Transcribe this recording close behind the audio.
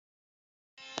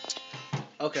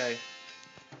Okay.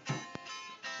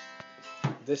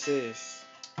 This is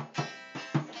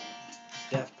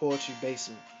Death Poetry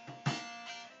Basement.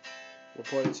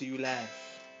 Reporting to you live.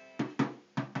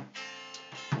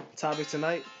 Topic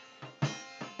tonight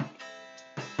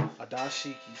are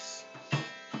Daishikis.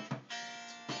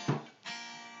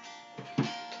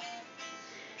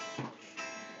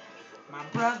 My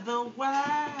brother,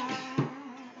 why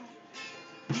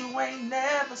you ain't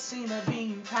never seen a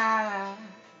bean pie?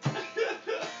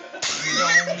 You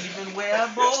don't even wear a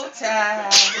bow tie.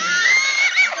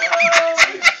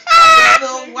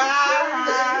 Brother,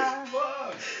 why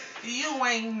you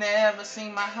ain't never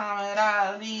seen Muhammad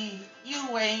Ali?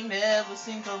 You ain't never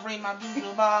seen Kareem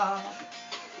Abdul-Jabbar.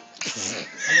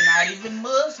 You're not even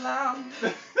Muslim.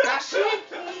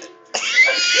 Daishiki.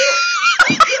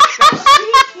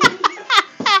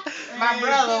 My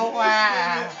brother,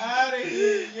 why? Out of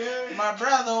here, yeah. My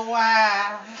brother,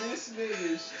 why? This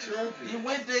nigga is tripping. You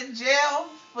went to jail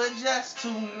for just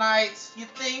 2 nights. You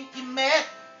think you met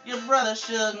your brother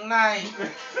Suge Knight.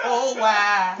 Oh,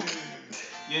 why?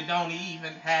 You don't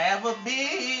even have a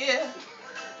beard.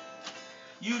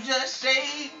 You just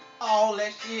shaved all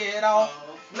that shit off.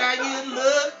 Now you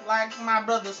look like my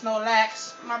brother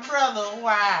Snorlax. My brother,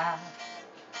 why?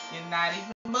 You're not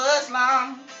even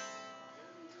Muslim.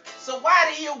 So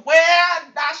why do you wear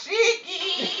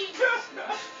Daishiki?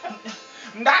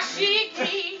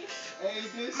 Daishiki. Hey,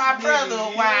 this My nigga brother,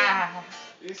 here, why?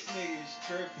 This nigga is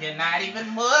tripping. You're not even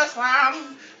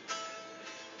Muslim.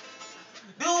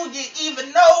 Do you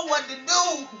even know what to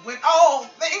do when all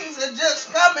things are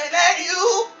just coming at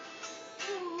you?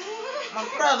 My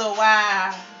brother,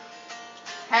 why?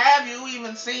 Have you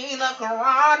even seen a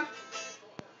Quran?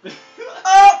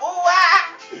 Oh, why?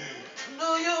 Do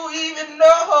you even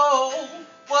know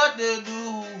what to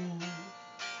do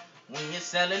when you're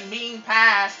selling mean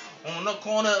pies on the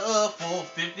corner of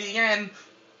 450 and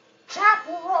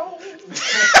Chapel Road?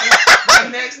 Right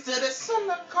next to the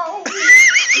synagogue,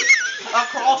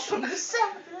 across from the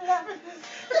 7-Eleven,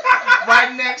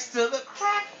 right next to the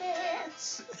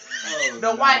crackheads.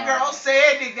 The white girl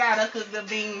said you gotta cook the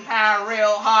bean pie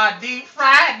real hard, deep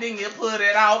fried, then you put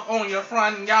it out on your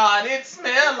front yard. It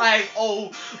smell like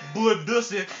old Bud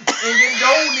Dussy, and you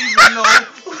don't even know.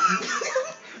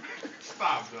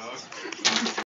 Stop, dog.